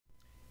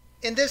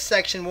In this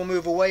section, we'll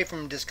move away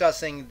from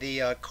discussing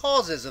the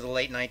causes of the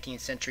late 19th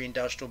century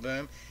industrial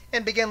boom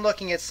and begin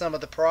looking at some of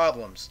the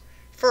problems.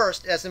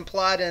 First, as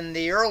implied in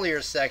the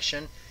earlier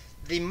section,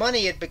 the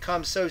money had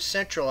become so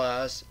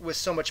centralized, with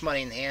so much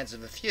money in the hands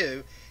of a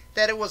few,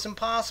 that it was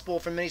impossible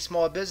for many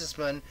small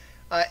businessmen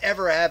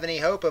ever have any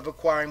hope of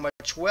acquiring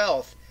much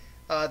wealth.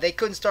 They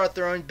couldn't start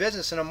their own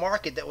business in a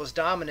market that was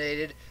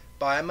dominated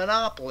by a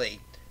monopoly.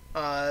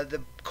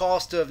 The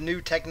cost of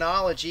new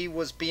technology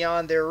was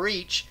beyond their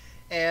reach,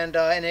 and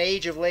in an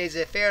age of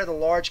laissez-faire, the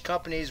large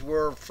companies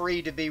were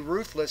free to be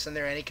ruthless in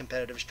their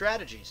anti-competitive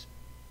strategies.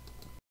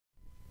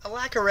 A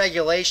lack of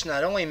regulation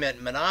not only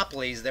meant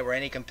monopolies that were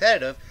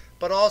anti-competitive,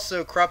 but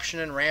also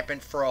corruption and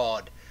rampant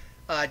fraud.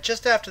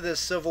 Just after the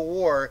Civil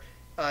War,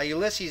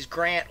 Ulysses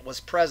Grant was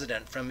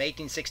president from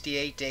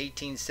 1868 to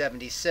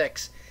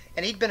 1876,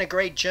 and he'd been a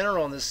great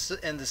general in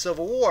the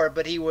Civil War,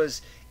 but he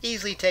was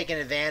easily taken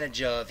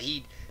advantage of.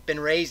 He'd been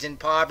raised in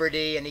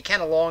poverty, and he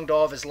kind of longed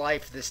all of his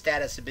life for the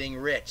status of being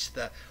rich,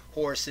 the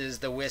horses,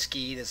 the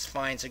whiskey, the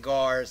fine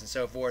cigars, and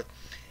so forth.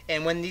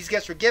 And when these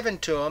gifts were given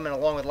to him, and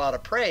along with a lot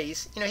of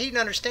praise, he didn't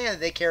understand that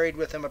they carried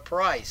with them a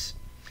price.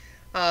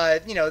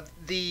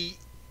 The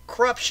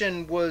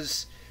corruption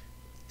was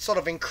sort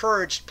of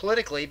encouraged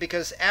politically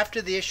because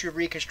after the issue of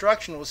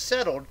Reconstruction was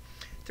settled,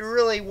 there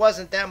really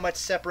wasn't that much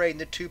separating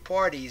the two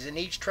parties, and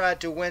each tried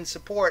to win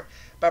support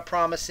by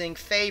promising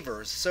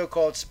favors,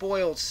 so-called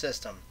spoils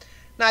system.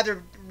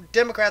 Neither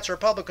Democrats or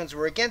Republicans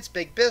were against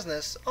big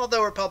business,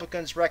 although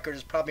Republicans' record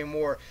is probably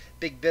more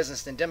big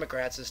business than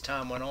Democrats as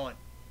time went on.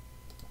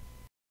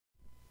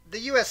 The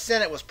U.S.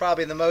 Senate was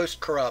probably the most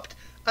corrupt.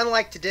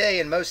 Unlike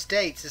today in most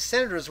states, the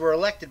senators were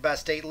elected by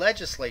state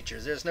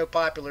legislatures. There's no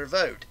popular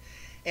vote.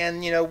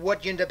 And,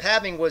 what you end up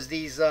having was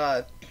these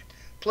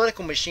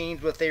political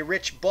machines with a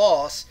rich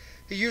boss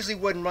who usually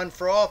wouldn't run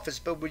for office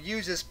but would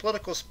use his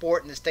political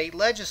support in the state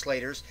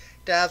legislators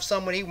to have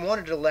someone he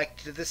wanted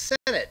elected to the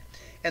Senate.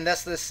 And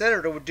thus the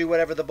senator would do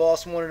whatever the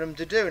boss wanted him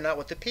to do, not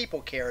what the people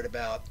cared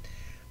about.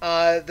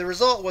 The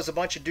result was a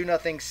bunch of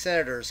do-nothing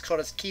senators called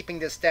as keeping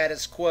the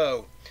status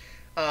quo.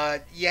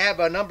 You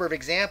have a number of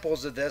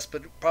examples of this,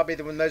 but probably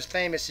the one most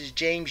famous is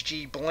James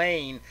G.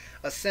 Blaine,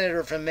 a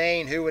senator from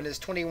Maine who, in his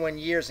 21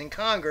 years in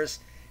Congress,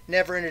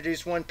 never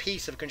introduced one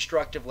piece of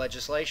constructive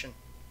legislation.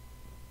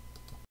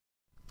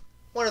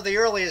 One of the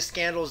earliest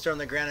scandals during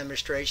the Grant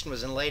administration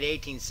was in late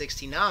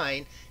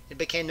 1869. It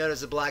became known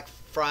as the Black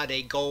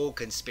Friday Gold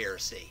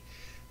Conspiracy.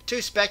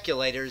 Two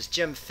speculators,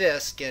 Jim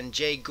Fisk and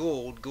Jay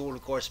Gould,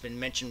 of course been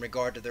mentioned in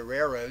regard to the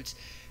railroads,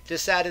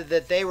 decided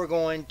that they were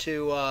going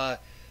to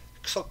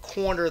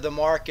corner the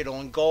market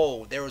on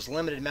gold. There was a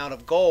limited amount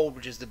of gold,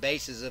 which is the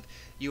basis of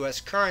U.S.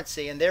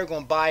 currency, and they were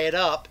going to buy it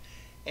up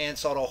and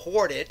sort of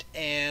hoard it,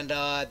 and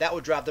that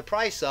would drive the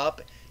price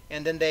up,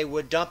 and then they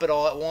would dump it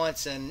all at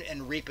once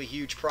and reap a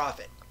huge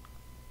profit.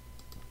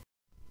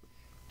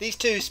 These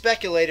two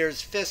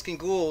speculators, Fisk and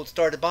Gould,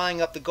 started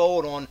buying up the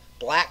gold on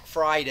Black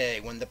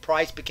Friday when the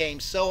price became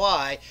so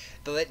high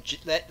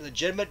that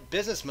legitimate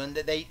businessmen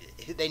that they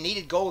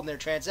needed gold in their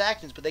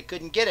transactions, but they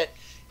couldn't get it,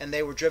 and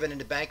they were driven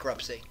into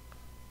bankruptcy.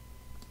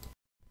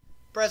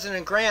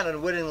 President Grant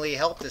unwittingly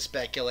helped the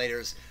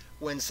speculators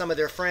when some of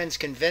their friends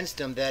convinced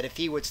him that if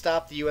he would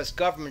stop the U.S.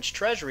 government's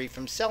treasury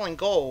from selling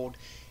gold,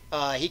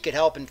 he could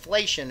help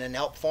inflation and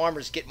help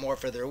farmers get more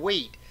for their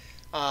wheat.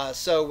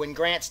 So when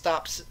Grant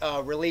stopped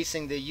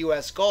releasing the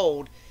U.S.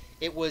 gold,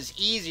 it was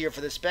easier for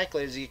the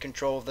speculators to get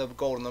control of the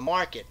gold in the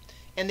market.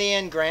 In the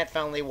end, Grant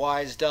finally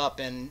wised up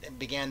and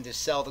began to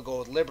sell the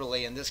gold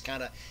liberally, and this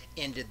kind of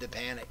ended the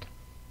panic.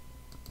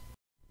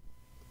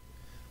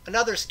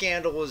 Another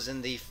scandal was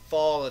in the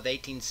fall of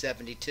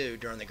 1872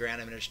 during the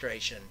Grant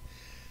administration.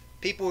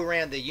 People who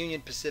ran the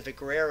Union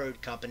Pacific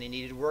Railroad Company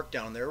needed work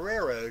done on their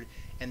railroad,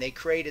 and they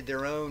created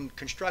their own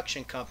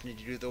construction company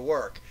to do the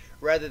work.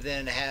 Rather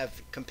than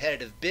have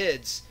competitive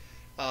bids,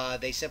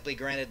 they simply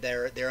granted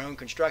their own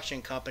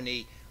construction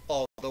company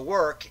all the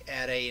work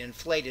at an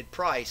inflated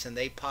price, and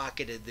they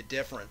pocketed the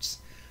difference.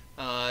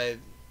 The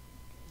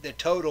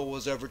total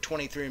was over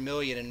 $23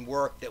 million in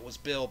work that was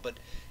billed but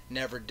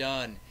never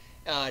done.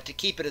 To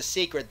keep it a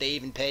secret, they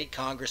even paid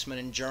congressmen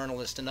and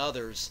journalists and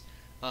others,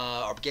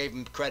 or gave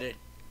them credit,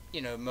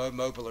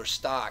 mobile or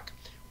stock.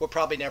 We'll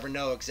probably never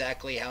know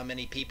exactly how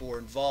many people were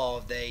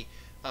involved. They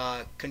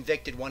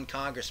convicted one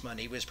congressman.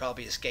 He was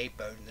probably a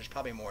scapegoat, and there's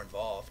probably more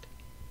involved.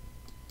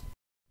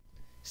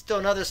 Still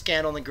another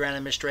scandal in the Grant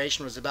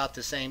administration was about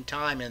the same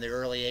time in the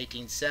early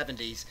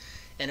 1870s,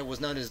 and it was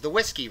known as the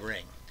Whiskey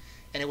Ring.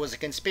 And it was a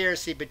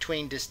conspiracy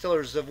between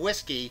distillers of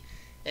whiskey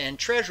and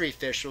Treasury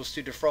officials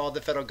to defraud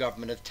the federal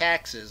government of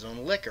taxes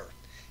on liquor.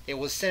 It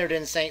was centered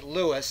in St.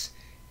 Louis,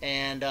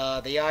 and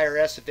the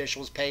IRS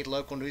officials paid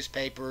local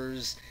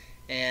newspapers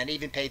and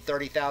even paid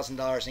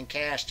 $30,000 in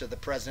cash to the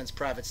president's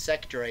private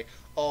secretary,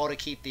 all to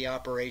keep the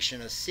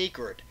operation a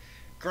secret.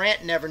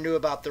 Grant never knew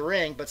about the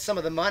ring, but some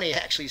of the money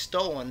actually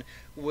stolen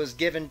was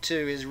given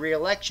to his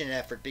re-election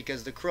effort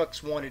because the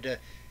crooks wanted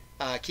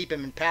to keep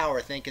him in power,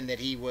 thinking that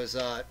he was,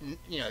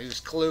 he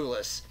was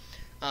clueless.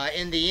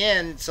 In the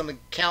end, some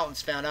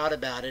accountants found out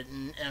about it,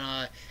 and in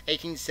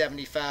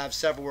 1875,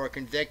 several were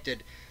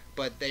convicted,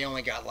 but they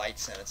only got light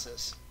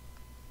sentences.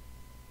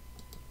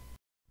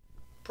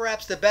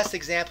 Perhaps the best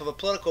example of a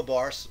political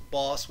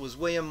boss was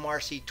William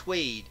Marcy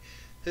Tweed,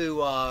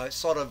 who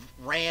sort of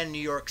ran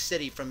New York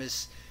City from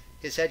his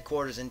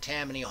headquarters in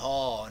Tammany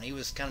Hall, and he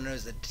was kind of known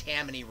as the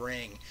Tammany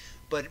Ring.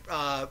 But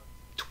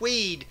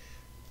Tweed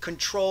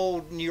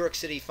controlled New York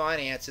City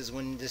finances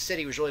when the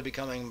city was really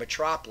becoming a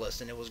metropolis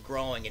and it was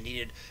growing and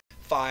needed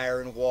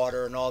fire and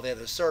water and all the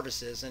other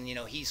services, and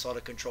he sort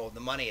of controlled the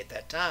money at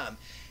that time.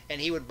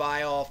 And he would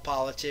buy off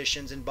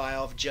politicians and buy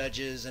off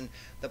judges, and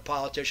the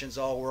politicians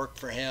all worked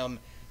for him.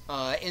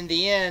 In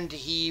the end,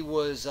 he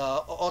was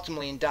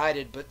ultimately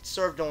indicted, but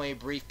served only a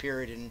brief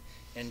period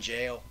in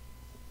jail.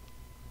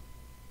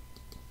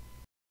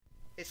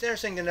 It's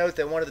interesting to note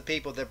that one of the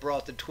people that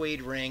brought the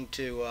Tweed ring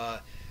to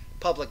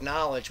public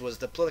knowledge was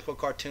the political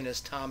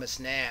cartoonist Thomas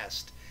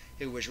Nast,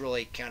 who was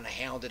really kind of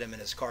hounded him in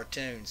his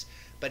cartoons.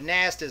 But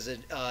Nast is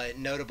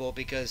notable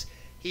because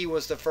he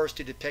was the first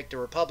to depict a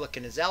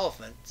Republican as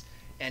elephants,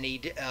 and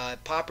he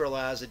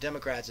popularized the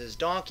Democrats as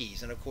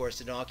donkeys. And of course,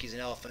 the donkeys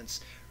and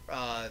elephants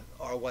are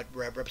what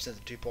represent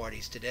the two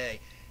parties today.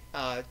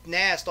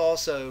 Nast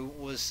also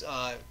was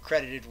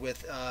credited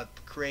with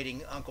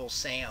creating Uncle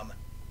Sam.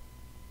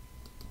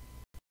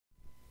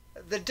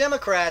 The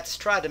Democrats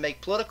tried to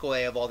make political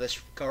hay of all this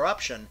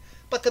corruption,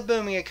 but the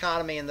booming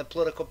economy and the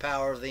political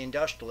power of the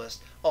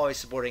industrialists, always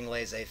supporting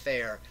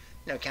laissez-faire,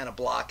 kind of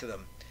blocked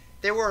them.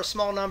 There were a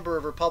small number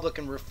of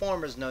Republican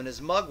reformers known as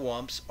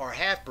mugwumps, or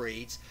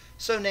half-breeds,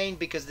 so named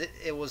because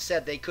it was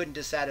said they couldn't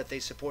decide if they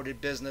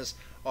supported business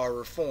or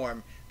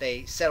reform.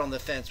 They sat on the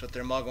fence with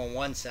their mug on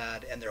one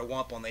side and their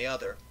wump on the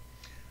other.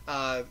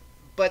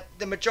 But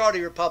the majority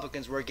of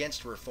Republicans were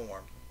against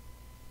reform.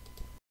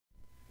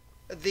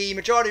 The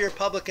majority of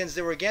Republicans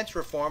that were against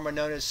reform are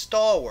known as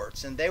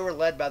stalwarts, and they were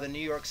led by the New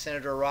York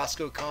Senator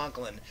Roscoe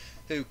Conklin,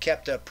 who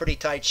kept a pretty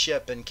tight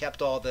ship and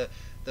kept all the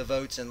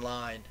votes in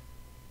line.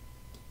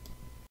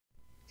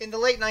 In the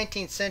late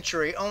 19th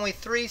century, only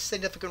 3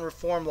 significant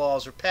reform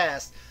laws were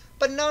passed,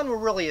 but none were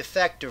really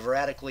effective or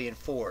adequately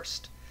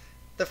enforced.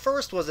 The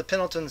first was the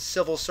Pendleton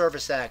Civil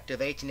Service Act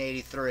of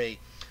 1883,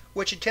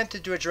 which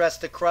attempted to address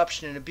the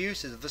corruption and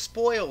abuses of the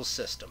spoils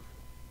system.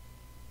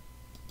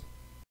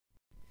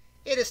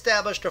 It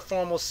established a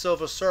formal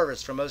civil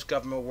service for most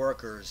government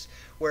workers,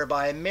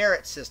 whereby a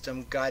merit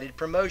system guided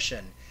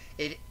promotion.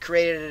 It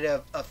created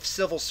a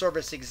civil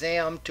service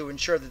exam to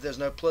ensure that there's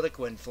no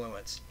political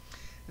influence.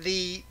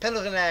 The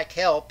Pendleton Act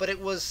helped, but it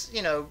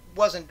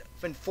wasn't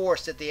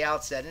enforced at the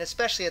outset, and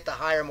especially at the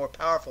higher, more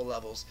powerful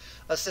levels,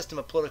 a system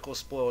of political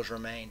spoils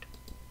remained.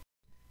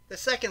 The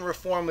second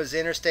reform was the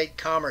Interstate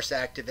Commerce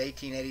Act of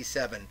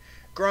 1887,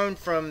 grown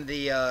from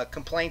the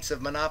complaints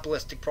of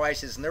monopolistic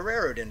prices in the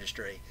railroad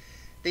industry.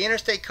 The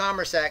Interstate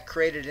Commerce Act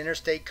created an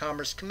Interstate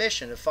Commerce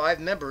Commission of 5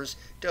 members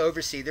to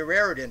oversee the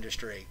railroad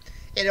industry.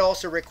 It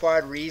also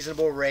required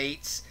reasonable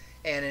rates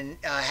and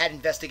had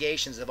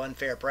investigations of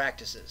unfair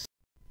practices.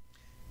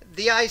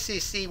 The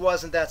ICC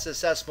wasn't that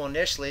successful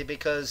initially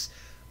because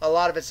a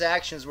lot of its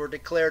actions were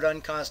declared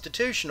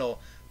unconstitutional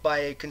by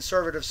a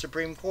conservative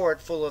Supreme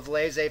Court full of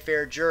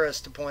laissez-faire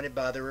jurists appointed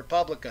by the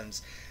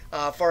Republicans.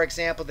 For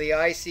example, the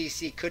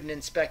ICC couldn't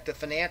inspect the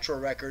financial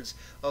records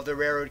of the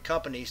railroad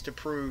companies to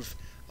prove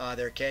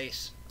their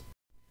case.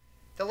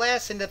 The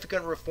last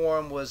significant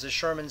reform was the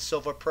Sherman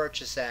Silver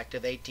Purchase Act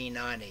of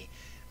 1890,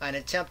 an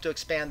attempt to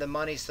expand the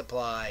money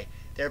supply,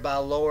 thereby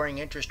lowering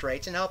interest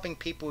rates and helping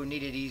people who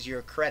needed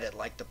easier credit,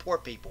 like the poor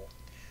people.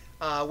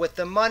 With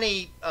the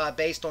money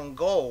based on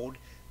gold,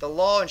 the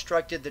law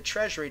instructed the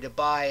Treasury to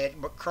buy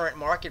at current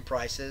market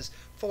prices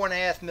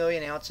 4.5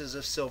 million ounces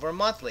of silver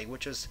monthly,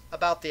 which was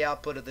about the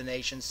output of the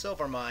nation's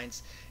silver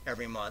mines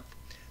every month.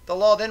 The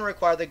law then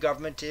required the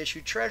government to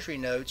issue Treasury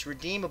notes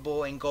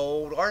redeemable in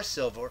gold or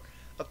silver,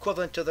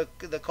 equivalent to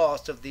the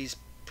cost of these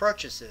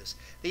purchases.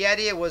 The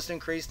idea was to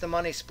increase the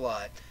money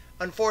supply.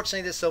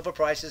 Unfortunately, the silver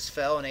prices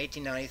fell in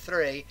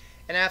 1893,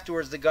 and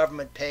afterwards the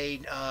government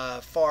paid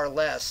far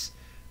less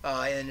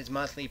in its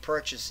monthly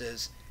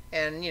purchases,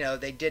 and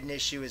they didn't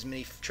issue as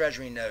many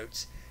Treasury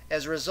notes.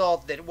 As a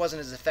result, that it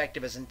wasn't as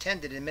effective as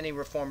intended, and many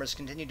reformers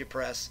continued to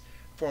press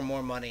for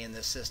more money in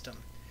this system.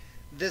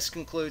 This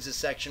concludes the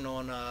section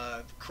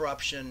on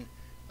corruption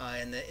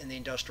in the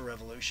Industrial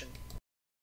Revolution.